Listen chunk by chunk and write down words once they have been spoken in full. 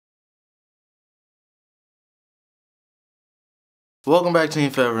Welcome back to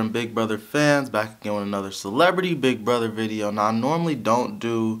Team Forever and Big Brother fans, back again with another Celebrity Big Brother video. Now I normally don't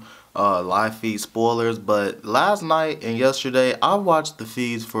do live feed spoilers, but last night and yesterday I watched the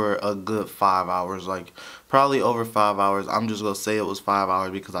feeds for a good 5 hours, like probably over 5 hours. I'm just gonna say it was 5 hours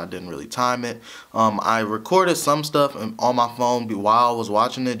because I didn't really time it. I recorded some stuff on my phone while I was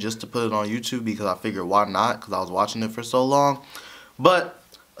watching it just to put it on YouTube because I figured why not, because I was watching it for so long. But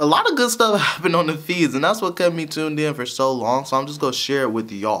a lot of good stuff happened on the feeds, and that's what kept me tuned in for so long. So I'm just going to share it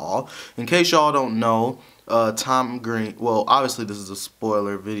with y'all. In case y'all don't know, Tom Green, well, obviously this is a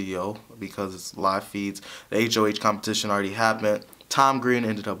spoiler video because it's live feeds. The HOH competition already happened. Tom Green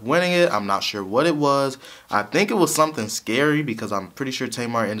ended up winning it. I'm not sure what it was. I think it was something scary because I'm pretty sure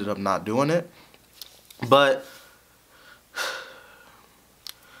Tamar ended up not doing it. But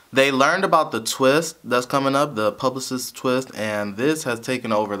they learned about the twist that's coming up, the publicist twist, and this has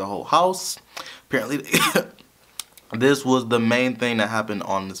taken over the whole house. Apparently, this was the main thing that happened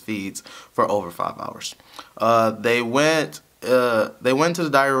on the feeds for over 5 hours. They went to the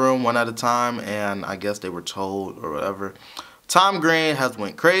diary room one at a time, and I guess they were told or whatever. Tom Green has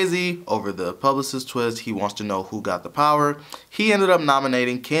went crazy over the publicist twist. He wants to know who got the power. He ended up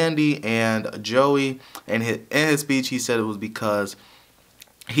nominating Candy and Joey, and in his speech he said it was because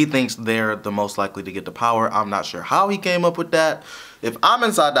he thinks they're the most likely to get the power. I'm not sure how he came up with that. If I'm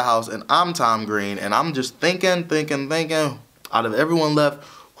inside the house and I'm Tom Green and I'm just thinking, out of everyone left,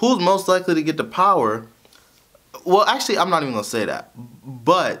 who's most likely to get the power? Well, actually, I'm not even going to say that.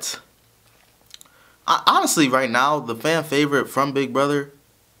 But honestly, right now, the fan favorite from Big Brother,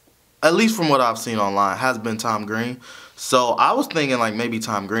 at least from what I've seen online, has been Tom Green. So I was thinking like maybe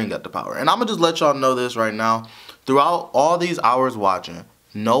Tom Green got the power. And I'm going to just let y'all know this right now. Throughout all these hours watching,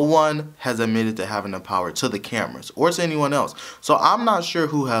 no one has admitted to having the power to the cameras or to anyone else. So I'm not sure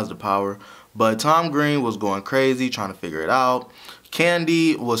who has the power, but Tom Green was going crazy trying to figure it out.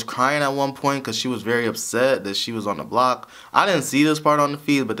 Candy was crying at one point because she was very upset that she was on the block. I didn't see this part on the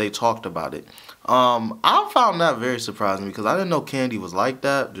feed, but they talked about it. I found that very surprising because I didn't know Candy was like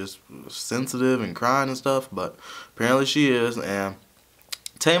that, just sensitive and crying and stuff, but apparently she is. And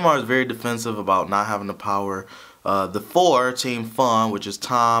Tamar is very defensive about not having the power. The four, Team Fun, which is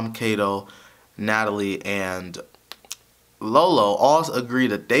Tom, Kato, Natalie, and Lolo, all agree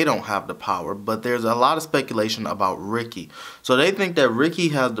that they don't have the power, but there's a lot of speculation about Ricky. So they think that Ricky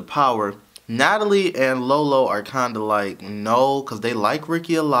has the power. Natalie and Lolo are kind of like, no, because they like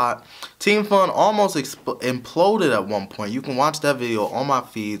Ricky a lot. Team Fun almost imploded at one point. You can watch that video on my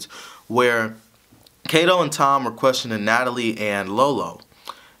feeds where Kato and Tom were questioning Natalie and Lolo.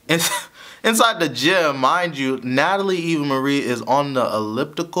 Inside the gym, mind you, Natalie Eva Marie is on the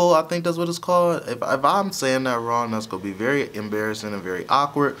elliptical, I think that's what it's called. If I'm saying that wrong, that's going to be very embarrassing and very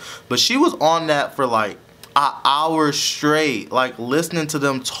awkward. But she was on that for like an hour straight, like listening to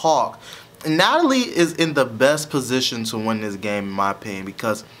them talk. Natalie is in the best position to win this game, in my opinion,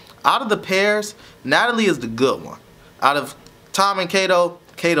 because out of the pairs, Natalie is the good one. Out of Tom and Kato,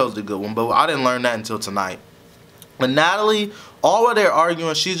 Kato's the good one, but I didn't learn that until tonight. But Natalie, all while they're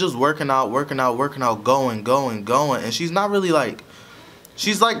arguing, she's just working out, going, and she's not really like,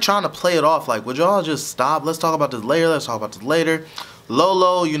 she's like trying to play it off like, would y'all just stop? Let's talk about this later,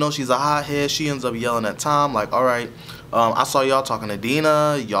 Lolo, you know, she's a hothead. She ends up yelling at Tom like, all right, I saw y'all talking to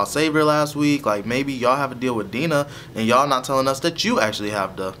Dina, y'all saved her last week, like maybe y'all have a deal with Dina, and y'all not telling us that you actually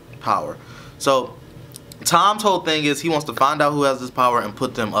have the power. So Tom's whole thing is he wants to find out who has this power and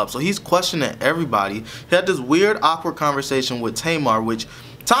put them up. So he's questioning everybody. He had this weird, awkward conversation with Tamar, which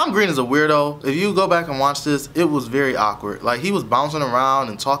Tom Green is a weirdo. If you go back and watch this, it was very awkward. Like, he was bouncing around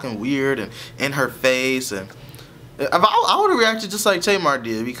and talking weird and in her face. And I would have reacted just like Tamar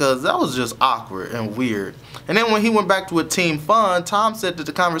did because that was just awkward and weird. And then when he went back to a Team Fun, Tom said that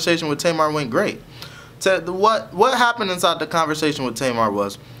the conversation with Tamar went great. Said what happened inside the conversation with Tamar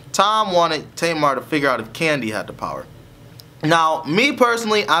was Tom wanted Tamar to figure out if Candy had the power. Now, me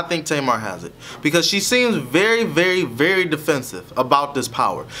personally, I think Tamar has it because she seems very, very defensive about this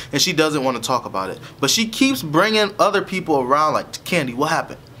power, and she doesn't want to talk about it. But she keeps bringing other people around like, Candy, what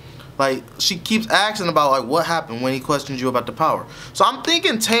happened? Like, she keeps asking about like what happened when he questions you about the power. So I'm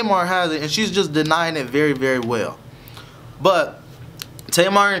thinking Tamar has it, and she's just denying it very well. But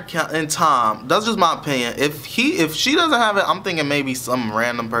Tamar and Tom, that's just my opinion. If she doesn't have it, I'm thinking maybe some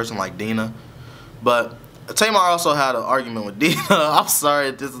random person like Dina. But Tamar also had an argument with Dina. I'm sorry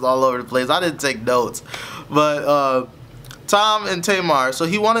if this is all over the place. I didn't take notes. But Tom and Tamar, so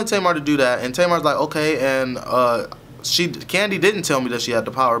he wanted Tamar to do that, and Tamar's like, okay, and Candy didn't tell me that she had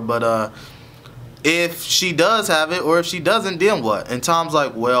the power, but if she does have it or if she doesn't, then what? And Tom's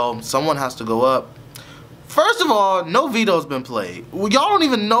like, well, someone has to go up First of all, no veto's been played. Y'all don't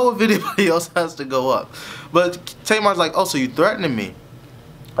even know if anybody else has to go up. But Tamar's like, oh, so you threatening me?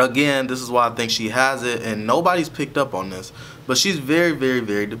 Again, this is why I think she has it, and nobody's picked up on this. But she's very, very,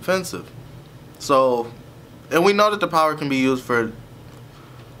 very defensive. So, and we know that the power can be used for,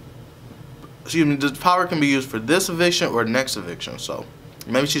 excuse me, the power can be used for this eviction or next eviction. So,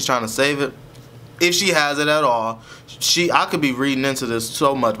 maybe she's trying to save it. If she has it at all, I could be reading into this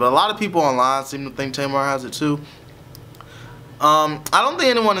so much, but a lot of people online seem to think Tamar has it too. I don't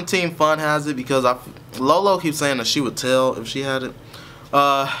think anyone in Team Fun has it because Lolo keeps saying that she would tell if she had it.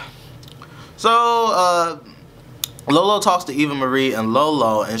 Lolo talks to Eva Marie and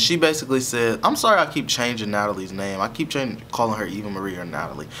Lolo, and she basically said, I'm sorry I keep changing Natalie's name. I keep calling her Eva Marie or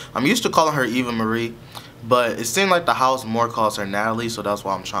Natalie. I'm used to calling her Eva Marie, but it seemed like the house more calls her Natalie, so that's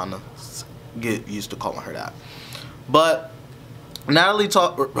why I'm trying to get used to calling her that. But Natalie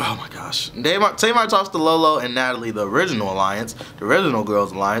oh my gosh, Tamar talks to Lolo and Natalie, the original alliance, the original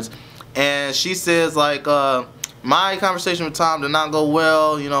girls alliance, and she says like, my conversation with Tom did not go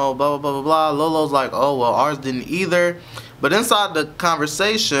well, you know, blah blah blah blah blah. Lolo's like, oh well, ours didn't either. But inside the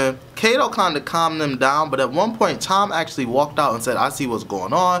conversation, Kato kind of calmed them down, but at one point Tom actually walked out and said, I see what's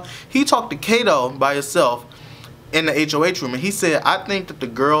going on. He talked to Kato by himself in the HOH room, and he said, I think that the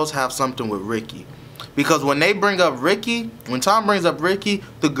girls have something with Ricky. Because when they bring up Ricky, when Tom brings up Ricky,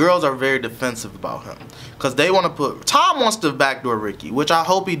 the girls are very defensive about him. Because they want to Tom wants to backdoor Ricky, which I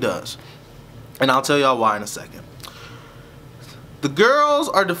hope he does. And I'll tell y'all why in a second. The girls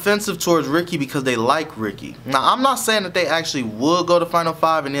are defensive towards Ricky because they like Ricky. Now, I'm not saying that they actually would go to Final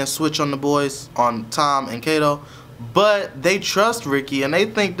 5 and then switch on the boys, on Tom and Kato. But they trust Ricky, and they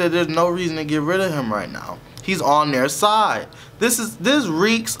think that there's no reason to get rid of him right now. He's on their side. This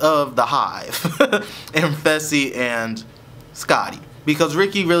reeks of the Hive and Fessy and Scotty, because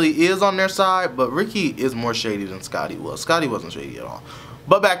Ricky really is on their side, but Ricky is more shady than Scotty was. Scotty wasn't shady at all.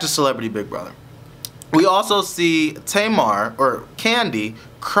 But back to Celebrity Big Brother. We also see Tamar, or Candy,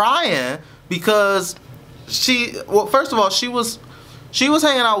 crying because first of all, she was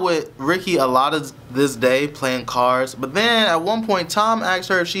hanging out with Ricky a lot of this day playing cards, but then at one point Tom asked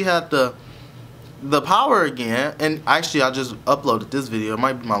her if she had the power again, and actually I just uploaded this video. It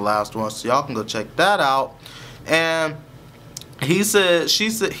might be my last one, so y'all can go check that out. And she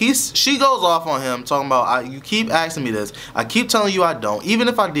goes off on him talking about, you keep asking me this, I keep telling you I don't. Even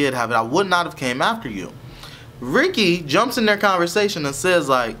if I did have it, I would not have came after you. Ricky jumps in their conversation and says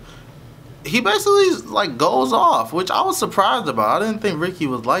like, he basically like goes off, which I was surprised about. I didn't think Ricky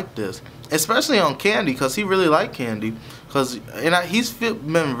was like this, especially on Candy, because he really liked Candy. He's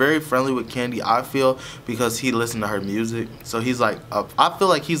been very friendly with Candy, I feel, because he listened to her music. So he's like, I feel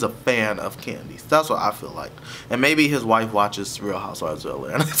like he's a fan of Candy. That's what I feel like. And maybe his wife watches Real Housewives of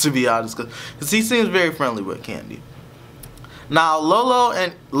Atlanta, to be honest, because he seems very friendly with Candy. Now, Lolo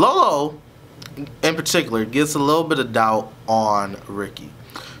in particular gets a little bit of doubt on Ricky.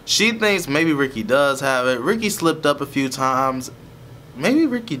 She thinks maybe Ricky does have it. Ricky slipped up a few times. Maybe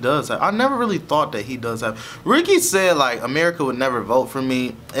Ricky does have. I never really thought that he does have. Ricky said like America would never vote for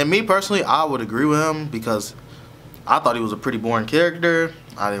me, and me personally, I would agree with him because I thought he was a pretty boring character.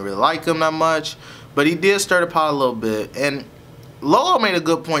 I didn't really like him that much, but he did stir the pot a little bit. And Lolo made a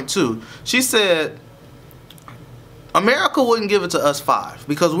good point too. She said America wouldn't give it to us 5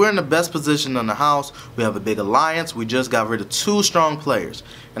 because we're in the best position in the house. We have a big alliance. We just got rid of 2 strong players,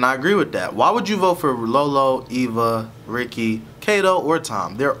 and I agree with that. Why would you vote for Lolo, Eva, Ricky, Kato, or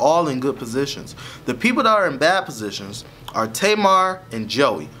Tom? They're all in good positions. The people that are in bad positions are Tamar and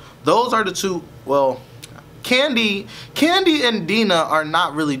Joey. Those are the 2. Well, Candy and Dina are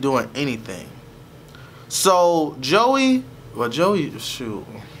not really doing anything. So Joey, shoot.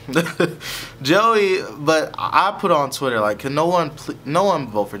 Joey, but I put on Twitter like, can no one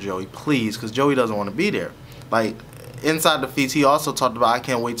vote for Joey, please, because Joey doesn't want to be there. Like, inside the feeds, he also talked about, I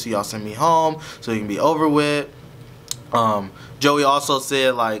can't wait till y'all send me home so it can be over with. Joey also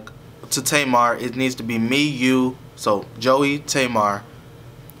said like to Tamar, it needs to be me, you, so Joey, Tamar,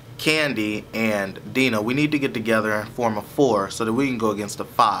 Candy, and Dina. We need to get together and form a 4 so that we can go against a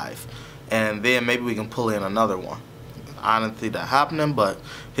 5, and then maybe we can pull in another one. I didn't see that happening, but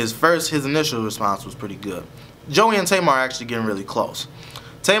his initial response was pretty good. Joey and Tamar are actually getting really close.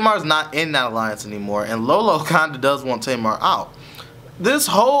 Tamar's not in that alliance anymore, and Lolo kind of does want Tamar out. This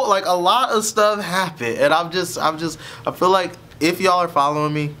whole, like, a lot of stuff happened, and I feel like if y'all are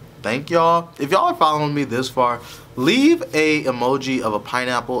following me, thank y'all. If y'all are following me this far, leave a emoji of a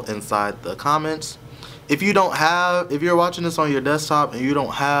pineapple inside the comments. If you're watching this on your desktop and you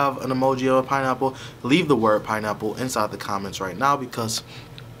don't have an emoji of a pineapple, leave the word pineapple inside the comments right now, because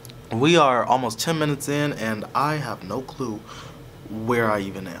We are almost 10 minutes in, and I have no clue where I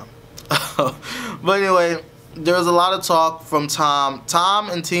even am. But anyway, there was a lot of talk from Tom. Tom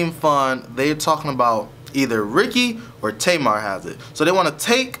and Team Fun, they're talking about either Ricky or Tamar has it. So they want to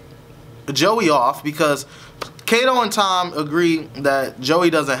take Joey off because Kato and Tom agree that Joey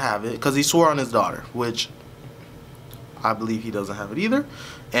doesn't have it because he swore on his daughter, which I believe he doesn't have it either.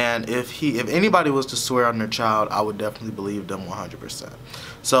 And if anybody was to swear on their child, I would definitely believe them 100%.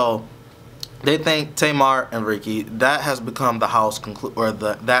 So they think Tamar and Ricky. That has become the house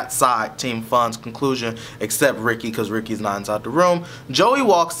that side Team Fun's conclusion, except Ricky because Ricky's not inside the room. Joey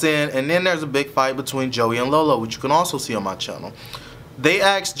walks in, and then there's a big fight between Joey and Lolo, which you can also see on my channel. They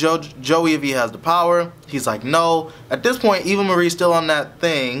ask Joey if he has the power. He's like, no. At this point, Eva Marie's still on that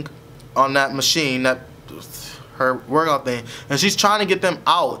thing, on that machine, her workout thing, and she's trying to get them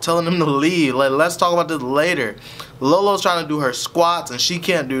out, telling them to leave. Like, let's talk about this later. Lolo's trying to do her squats, and she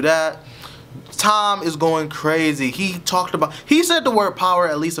can't do that. Tom is going crazy. He said the word power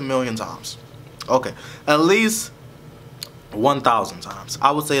at least 1,000,000 times. Okay, at least 1,000 times.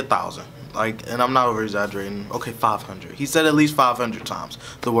 I would say 1,000. Like, and I'm not over exaggerating. Okay, 500. He said at least 500 times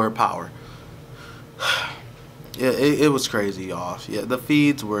the word power. It was crazy, y'all. Yeah, the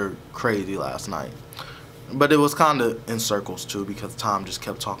feeds were crazy last night. But it was kind of in circles too because Tom just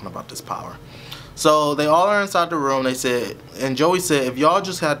kept talking about this power. So they all are inside the room. They said, and Joey said, if y'all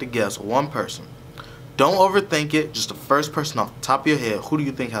just had to guess one person, don't overthink it, just the first person off the top of your head, who do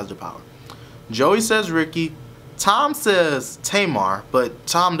you think has the power? Joey says Ricky. Tom says Tamar, but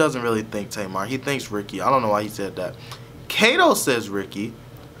Tom doesn't really think Tamar. He thinks Ricky. I don't know why he said that. Kato says Ricky.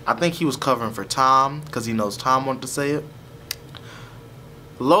 I think he was covering for Tom because he knows Tom wanted to say it.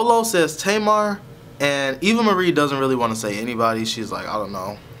 Lolo says Tamar. And Eva Marie doesn't really want to say anybody. She's like, I don't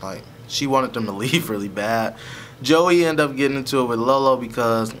know. Like, she wanted them to leave really bad. Joey ended up getting into it with Lolo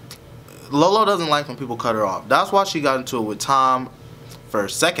because Lolo doesn't like when people cut her off. That's why she got into it with Tom for a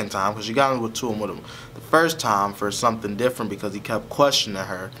second time, because she got into it with him the first time for something different because he kept questioning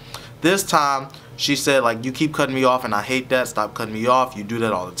her. This time, she said, like, you keep cutting me off and I hate that. Stop cutting me off. You do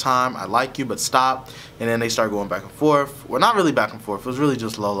that all the time. I like you, but stop. And then they start going back and forth. Well, not really back and forth. It was really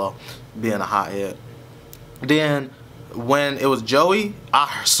just Lolo being a hothead. Then when it was Joey,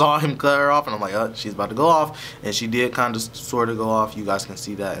 I saw him cut her off and I'm like, oh, she's about to go off. And she did kind of sort of go off. You guys can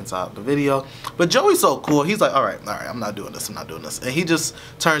see that inside the video. But Joey's so cool. He's like, all right, I'm not doing this. I'm not doing this. And he just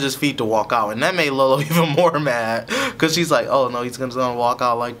turns his feet to walk out. And that made Lolo even more mad because she's like, oh, no, he's going to walk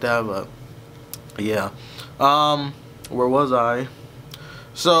out like that. But yeah. Where was I?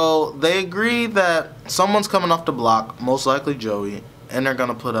 So they agree that someone's coming off the block, most likely Joey, and they're going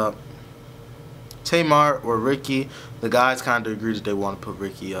to put up Tamar or Ricky. The guys kind of agreed that they want to put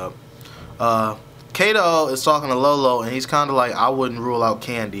Ricky up. Kato is talking to Lolo, and he's kind of like, I wouldn't rule out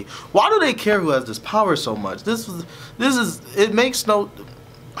Candy. Why do they care who has this power so much? It makes no,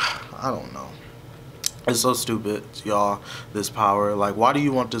 I don't know. It's so stupid, y'all, this power. Like, why do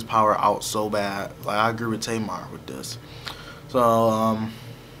you want this power out so bad? Like, I agree with Tamar with this. So,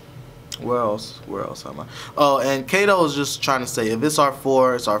 where else am I? Oh, and Kato is just trying to say, if it's our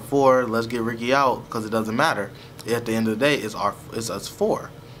 4, it's our 4. Let's get Ricky out because it doesn't matter. At the end of the day, it's us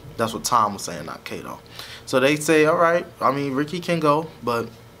 4. That's what Tom was saying, not Kato. So they say, all right. I mean, Ricky can go, but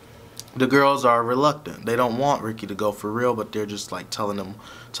the girls are reluctant. They don't want Ricky to go for real, but they're just like telling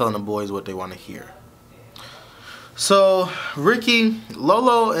the boys what they want to hear. So Ricky,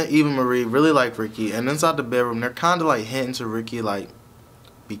 Lolo, and Eva Marie really like Ricky, and inside the bedroom, they're kind of like hinting to Ricky, like,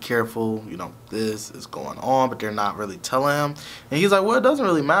 be careful, you know, this is going on, but they're not really telling him. And he's like, well, it doesn't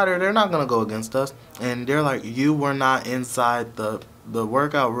really matter. They're not going to go against us. And they're like, you were not inside the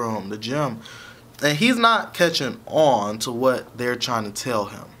workout room, the gym. And he's not catching on to what they're trying to tell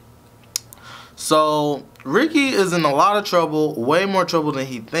him. So Ricky is in a lot of trouble, way more trouble than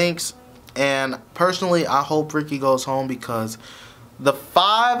he thinks. And personally, I hope Ricky goes home because the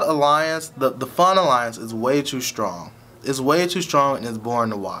 5 alliance, the Fun Alliance is way too strong. It's way too strong and it's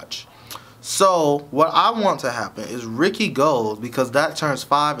boring to watch. So what I want to happen is Ricky goes because that turns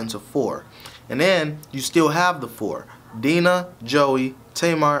 5 into 4. And then you still have the 4. Dina, Joey,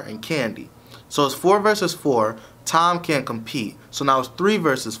 Tamar, and Candy. So it's 4 versus 4. Tom can't compete. So now it's 3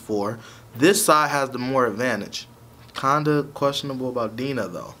 versus 4. This side has the more advantage. Kinda questionable about Dina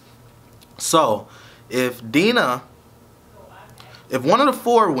though. So if one of the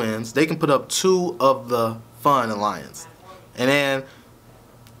 4 wins, they can put up 2 of the Fun Alliance. And then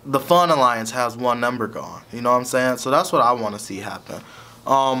the Fun Alliance has 1 number gone. You know what I'm saying? So that's what I want to see happen.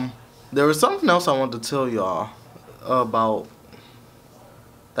 There was something else I wanted to tell y'all about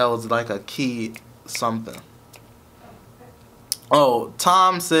that was like a key something. Oh,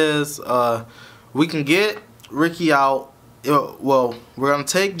 Tom says we can get Ricky out. Well, we're going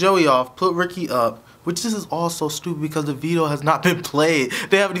to take Joey off, put Ricky up. Which this is also stupid because the veto has not been played.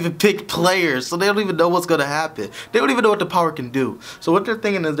 They haven't even picked players, so they don't even know what's going to happen. They don't even know what the power can do. So what they're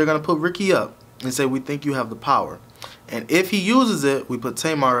thinking is they're going to put Ricky up and say, we think you have the power. And if he uses it, we put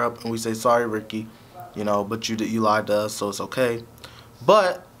Tamar up and we say, sorry, Ricky, you know, but you lied to us, so it's okay.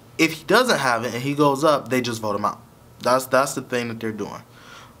 But if he doesn't have it and he goes up, they just vote him out. That's the thing that they're doing.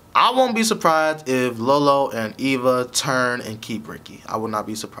 I won't be surprised if Lolo and Eva turn and keep Ricky. I would not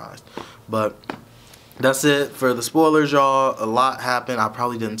be surprised. But that's it for the spoilers, y'all. A lot happened. I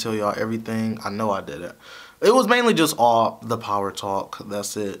probably didn't tell y'all everything. I know I didn't. It was mainly just all the power talk.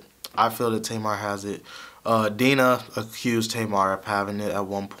 That's it. I feel that Tamar has it. Dina accused Tamar of having it at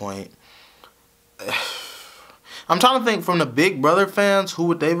one point. I'm trying to think from the Big Brother fans, who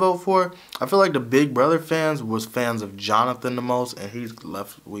would they vote for? I feel like the Big Brother fans was fans of Jonathan the most, and he's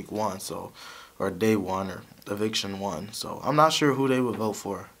left week 1, so, or day 1, or eviction 1. So I'm not sure who they would vote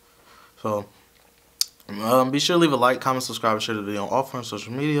for. So be sure to leave a like, comment, subscribe, and share the video on all forms of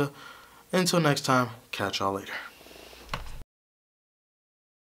social media. Until next time, catch y'all later.